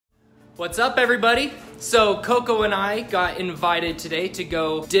What's up, everybody? So Coco and I got invited today to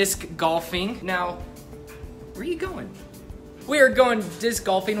go disc golfing. Now, where are you going? We are going disc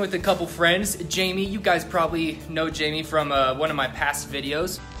golfing with a couple friends. Jamie, you guys probably know Jamie from one of my past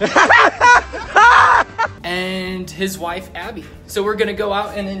videos. And his wife, Abby. So we're gonna go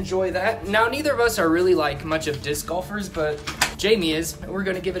out and enjoy that. Now, neither of us are really like much of disc golfers, but Jamie is, and we're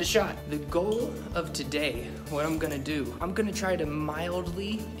gonna give it a shot. The goal of today, what I'm gonna do, I'm gonna try to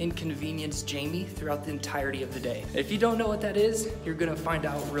mildly inconvenience Jamie throughout the entirety of the day. If you don't know what that is, you're gonna find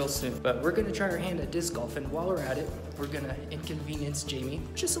out real soon. But we're gonna try our hand at disc golf, and while we're at it, we're gonna inconvenience Jamie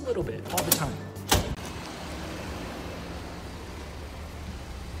just a little bit, all the time.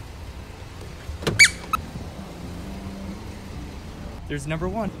 There's number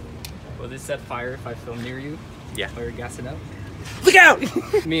one. Will this set fire if I film near you? Yeah. While you're gassing up? Look out!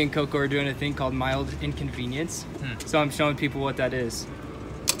 Me and Coco are doing a thing called mild inconvenience. So I'm showing people what that is.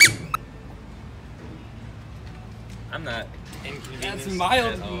 I'm not inconvenienced. That's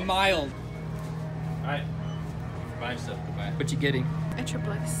mild, mild. Alright. Bye yourself, goodbye. What you getting? A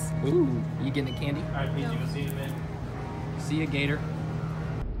triple X. Ooh, you getting a candy? Alright, Peejoco, we'll see you in a minute. See ya, Gator.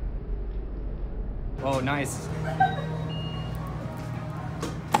 Oh, nice.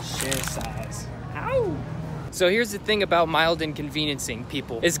 Share size. Ow! So here's the thing about mild inconveniencing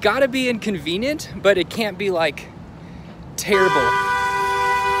people. It's gotta be inconvenient, but it can't be like terrible.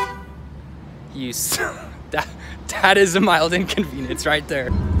 That is a mild inconvenience right there.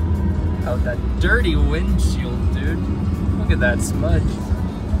 Oh, that dirty windshield, dude. Look at that smudge.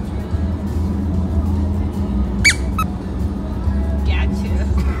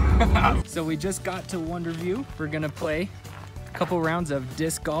 Gotcha. So we just got to Wondervu. We're gonna play couple rounds of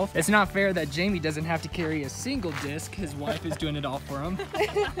disc golf. It's not fair that Jamie doesn't have to carry a single disc. His wife is doing it all for him.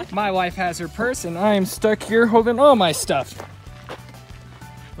 My wife has her purse and I am stuck here holding all my stuff.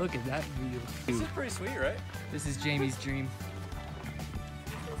 Look at that view. This is pretty sweet, right? This is Jamie's dream.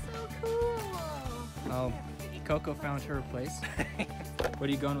 This is so cool. Oh, Coco found her place. What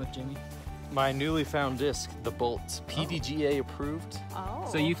are you going with, Jamie? My newly found disc, the Bolt, PDGA approved. Oh.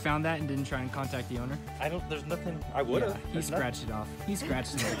 So you found that and didn't try and contact the owner? There's nothing, I would've. Yeah, he scratched it off. He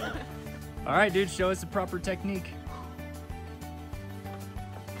scratched it off. All right, dude, show us the proper technique.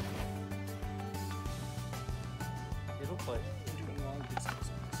 It'll play.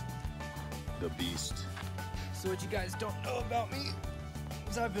 The beast. So what you guys don't know about me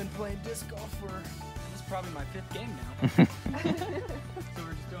is I've been playing disc golf for, this is probably my 5th game now. So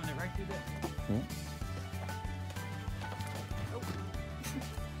we're just doing it right through there.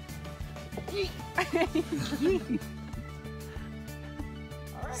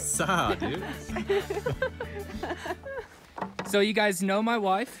 All right. Saw, dude. So you guys know my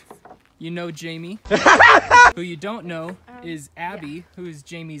wife. You know Jamie. Who you don't know is Abby, who is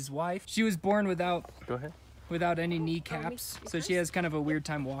Jamie's wife. She was born without any kneecaps, so she has kind of a weird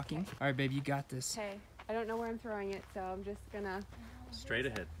time walking. All right, babe, you got this. Okay, I don't know where I'm throwing it, so I'm just gonna... Straight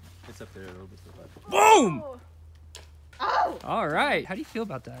ahead. It's up there a little bit to the left. Boom! Oh! Oh! All right, how do you feel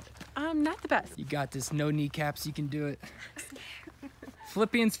about that? Not the best. You got this, no kneecaps, you can do it.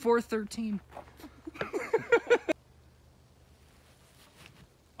 Philippians 4:13.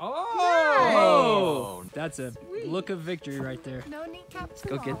 Oh! Nice. That's a look of victory right there. No kneecaps.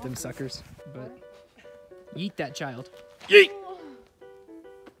 Go get them suckers. But yeet that child. Yeet!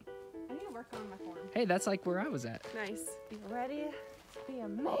 I need to work on my form. Hey, that's like where I was at. Nice. Be ready to be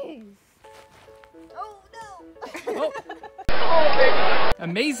amazed. Oh no! Oh.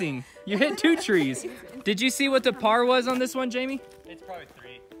 Amazing. You hit 2 trees. Did you see what the par was on this one, Jamie? It's probably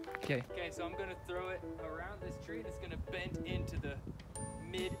 3. Okay. Okay, so I'm gonna throw it around this tree and it's gonna bend into the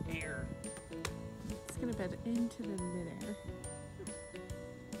mid-air. It's gonna bend into the midair.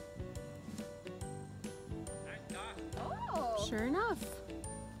 Oh! Sure enough.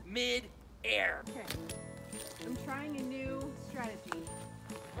 Mid-air. Okay. I'm trying a new strategy.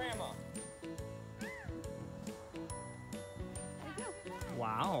 Grandma.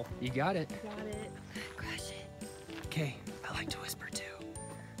 Wow, you got it. Got it. Crush it. Okay, I like to whisper too.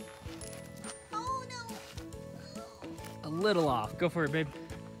 Oh no! A little off. Go for it, babe.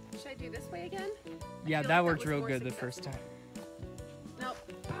 Should I do this way again? Yeah, feel that like worked was real more good the successful. first time. Nope.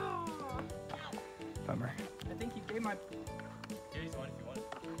 Oh. Bummer. I think you gave my... Here's one if you want it.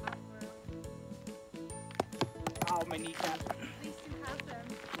 Oh, my kneecap. At least you have them.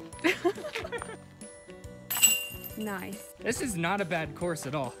 Nice. This is not a bad course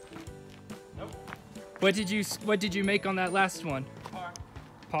at all. Nope. What did you make on that last one? Par.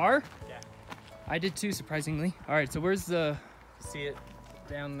 Par? Yeah. I did too, surprisingly. All right, so where's the... See it?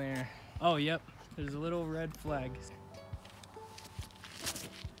 Down there. Oh, yep. There's a little red flag.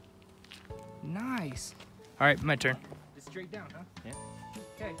 Nice. All right, my turn. Just straight down, huh? Yeah.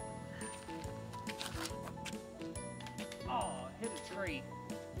 Okay. Oh, hit a tree.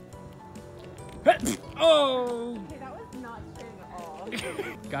 Oh! Okay, that was not straight at all.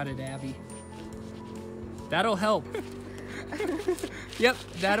 Got it, Abby. That'll help. Yep,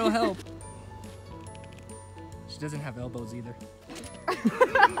 that'll help. She doesn't have elbows either.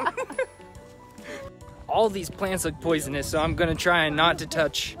 All these plants look poisonous, so I'm gonna try not to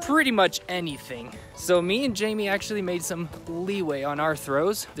touch pretty much anything. So me and Jamie actually made some leeway on our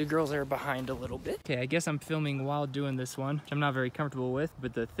throws. The girls are behind a little bit. Okay, I guess I'm filming while doing this one, which I'm not very comfortable with,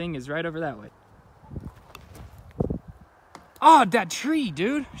 but the thing is right over that way. Oh, that tree,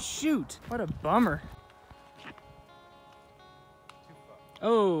 dude. Shoot, what a bummer.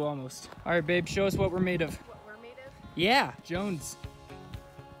 Oh, almost. All right, babe, show us what we're made of. What we're made of? Yeah, Jones.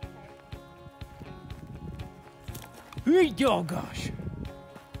 Oh gosh.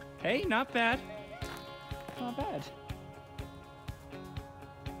 Hey, not bad. Not bad.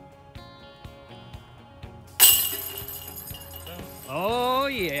 Oh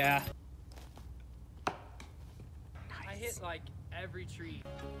yeah. Nice. I hit like every tree.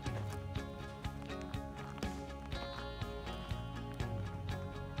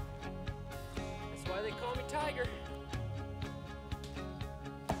 That's why they call me Tiger.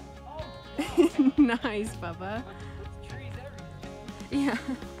 Oh, Nice, Bubba. trees everywhere. Yeah.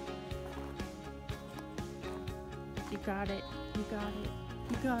 You got it. You got it.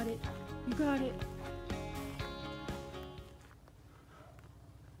 You got it. You got it.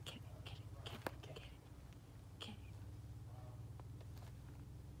 Get it. Get it. Get it. Get it. Get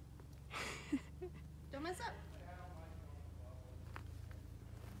it. Don't mess up.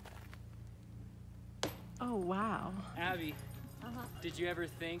 Oh, wow. Abby, did you ever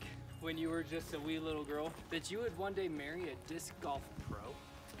think when you were just a wee little girl that you would one day marry a disc golf pro?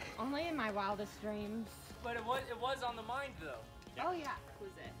 Only in my wildest dreams. But it was on the mind though. Oh, yeah.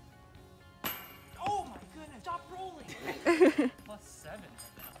 Who's it? Oh my goodness, stop rolling. +7.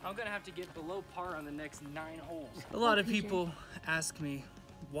 I'm gonna have to get below par on the next 9 holes. A lot of people ask me,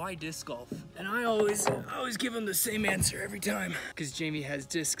 why disc golf? And I always give them the same answer every time. Because Jamie has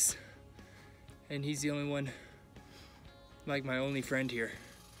discs. And he's the only one, like my only friend here.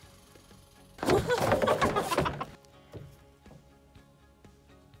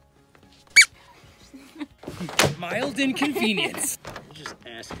 Mild inconvenience. I'm just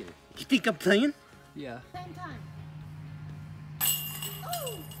asking. You think I'm playing? Yeah. Same time.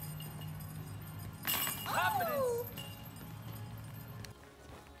 Confidence.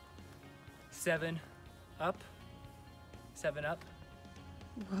 7 up. 7 up.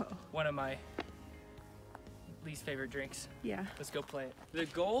 Whoa. One of my least favorite drinks. Yeah. Let's go play it. The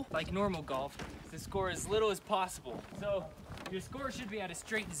goal, like normal golf, is to score as little as possible. So your score should be at a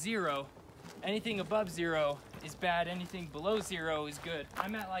straight 0. Anything above 0 is bad. Anything below 0 is good.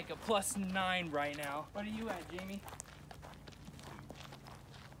 I'm at like a +9 right now. What are you at, Jamie?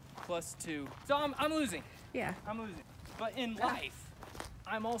 +2. So I'm losing. Yeah. I'm losing. But in life,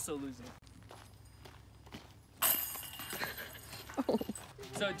 I'm also losing.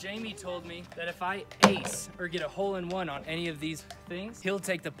 So Jamie told me that if I ace or get a hole-in-one on any of these things, he'll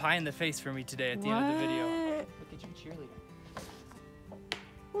take the pie in the face for me today at the end of the video. Look at you, cheerleader.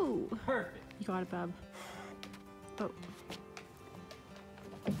 Ooh. Perfect. You got it, bub. Oh.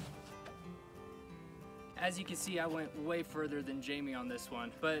 As you can see, I went way further than Jamie on this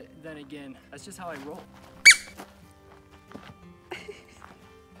one. But then again, that's just how I roll.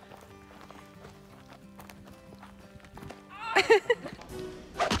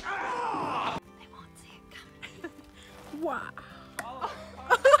 Wow.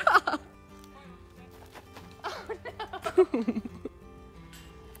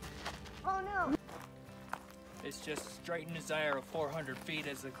 Oh no. It's just straight and desire of 400 feet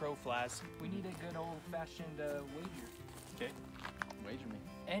as the crow flies. We need a good old-fashioned wager. Okay. Wager me.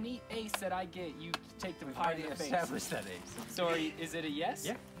 Any ace that I get, you take the We've pie in already the face. established that ace. So is it a yes?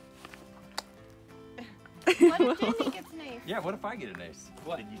 Yeah. What if Jamie gets an ace? Yeah, what if I get an ace?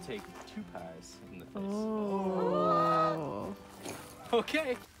 What? Then you take 2 pies in the face. Oh.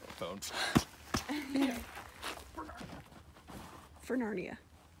 Okay. Phone. For Narnia.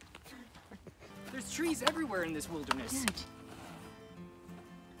 There's trees everywhere in this wilderness.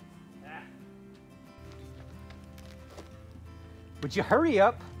 Would you hurry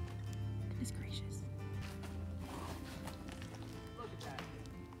up? Goodness gracious. Look at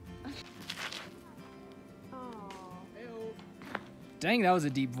that. Oh. Dang, that was a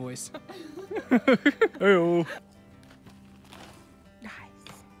deep voice. Hey-oh. Nice.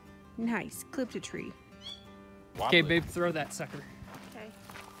 Nice. Clipped a tree. Okay, babe, throw that sucker.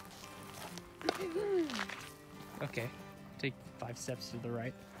 Okay. Okay, take 5 steps to the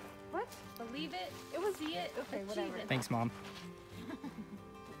right. What? Believe it? It was it. Okay, whatever. Thanks, Mom.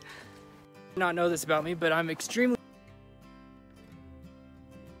 Not know this about me, but I'm extremely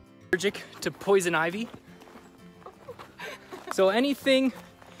allergic to poison ivy. So anything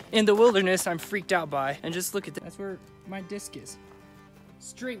in the wilderness I'm freaked out by. And just look at that. That's where my disc is.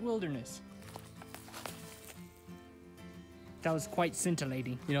 Straight wilderness. That was quite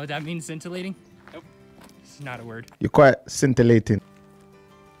scintillating. You know what that means, scintillating? Nope. It's not a word. You're quite scintillating.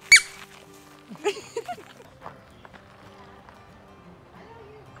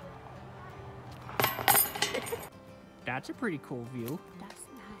 That's a pretty cool view. That's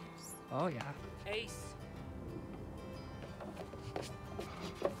nice. Oh yeah. Ace.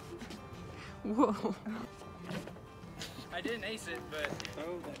 Whoa. I didn't ace it, but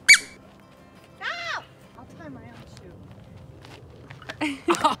Ow! I'll tie my own shoe.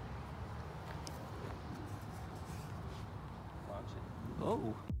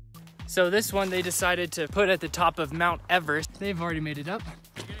 oh. So this one they decided to put at the top of Mount Everest. They've already made it up.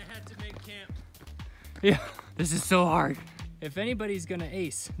 You're gonna have to make camp. Yeah, this is so hard. If anybody's gonna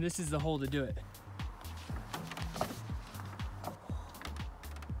ace, this is the hole to do it.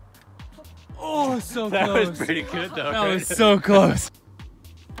 Oh, so That close. was pretty good though. That was so close.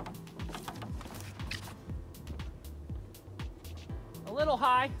 A little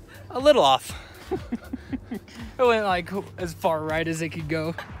high, a little off. It went like as far right as it could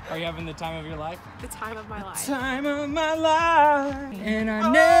go. Are you having the time of your life? The time of my life. Time of my life, and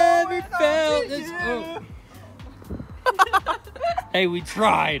I never felt this. Oh. Hey, we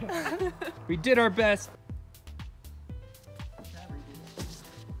tried. We did our best.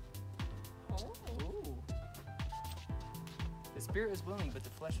 The spirit is willing, but the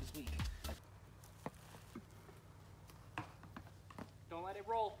flesh is weak. Don't let it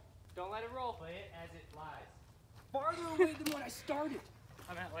roll. Don't let it roll. Play it as it lies. Farther away than when I started.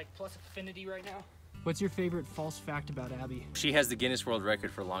 I'm at like plus affinity right now. What's your favorite false fact about Abby? She has the Guinness World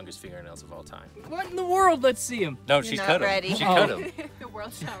Record for longest fingernails of all time. What in the world? Let's see him. No, You're she's not cut 'em. ready. She Oh. cut 'em. The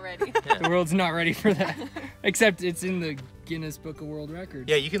world's not ready. The world's not ready for that. Except it's in the Guinness Book of World Records.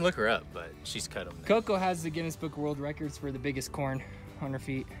 Yeah, you can look her up, but she's cut them. Coco has the Guinness Book of World Records for the biggest corn on her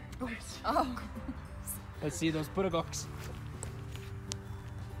feet. Oh. Let's see those Peejoco.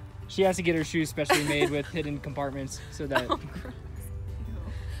 She has to get her shoes specially made with hidden compartments so that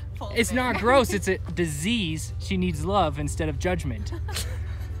it's not gross, it's a disease. She needs love instead of judgment.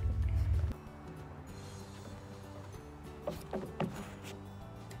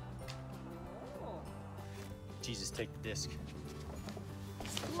 Jesus, take the disc.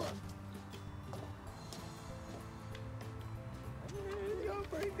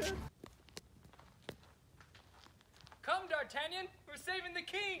 Come, D'Artagnan, we're saving the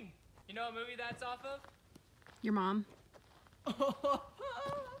king. You know what movie that's off of? Your mom. I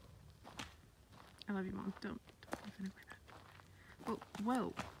love you, Mom. Don't offend like that. Oh,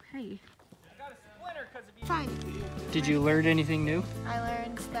 whoa. Hey. I got a splinter because of you. Fine. Did you learn anything new? I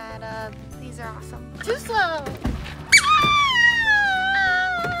learned that these are awesome. Too slow.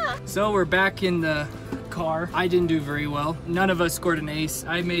 So we're back in the car. I didn't do very well. None of us scored an ace.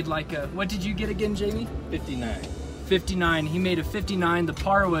 I made like a, what did you get again, Jamie? 59. 59. He made a 59. The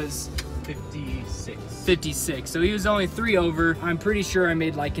par was 56. 56. So he was only 3 over. I'm pretty sure I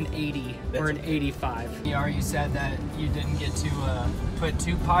made like an 80 or an 85. Are you sad that you didn't get to put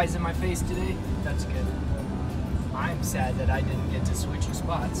 2 pies in my face today? That's good. I'm sad that I didn't get to switch your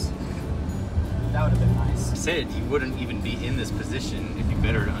spots. That would have been nice. I said you wouldn't even be in this position if you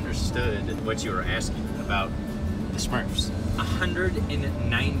better understood what you were asking about the Smurfs.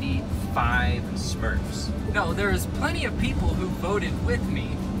 195 Smurfs. No, there's plenty of people who voted with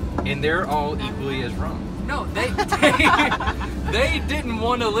me. And they're all equally as wrong. No, they didn't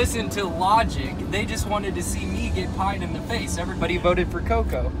want to listen to logic. They just wanted to see me get pied in the face. Everybody voted for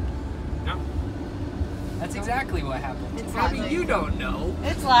Coco. No. That's exactly what happened. It's Maybe logic. you don't know.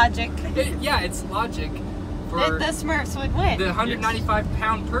 It's logic. Yeah, it's logic. For The Smurfs would win. the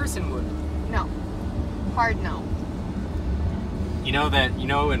 195-pound person would. No. Hard no. You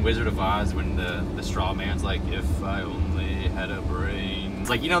know in Wizard of Oz when the straw man's like, if I only had a brain. It's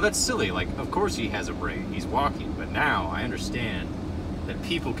like, that's silly. Like, of course he has a brain. He's walking. But now I understand that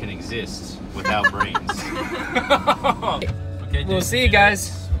people can exist without brains. Okay, We'll see you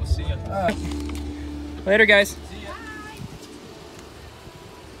guys. We'll see you. Later, guys.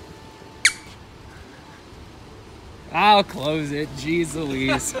 I'll close it. Jeez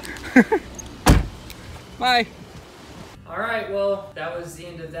Louise. Bye. Alright, well, that was the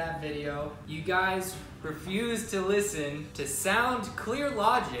end of that video. You guys refused to listen to sound clear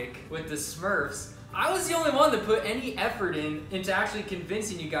logic with the Smurfs I was the only one that put any effort into actually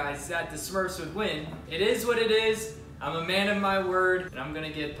convincing you guys that the Smurfs would win. It is what it is. I'm a man of my word, and I'm gonna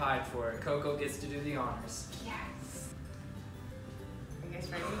get pied for it. Coco gets to do the honors. Yes. Are you guys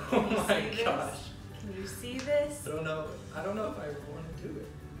ready? Oh Can you my see gosh. this? Can you see this? I don't know if I ever want to do it.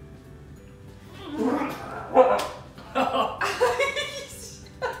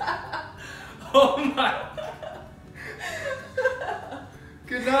 Oh my.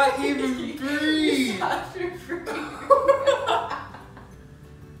 Could not even breathe.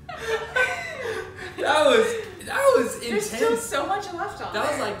 That was intense. There's still so much left on That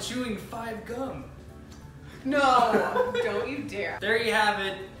was there. like chewing 5 gum. No, don't you dare. There you have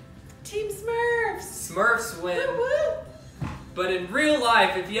it. Team Smurfs. Smurfs win. Woo woo. But in real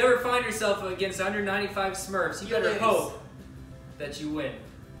life, if you ever find yourself against 195 Smurfs, you You better lose. hope that you win.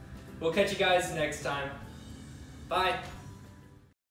 We'll catch you guys next time. Bye.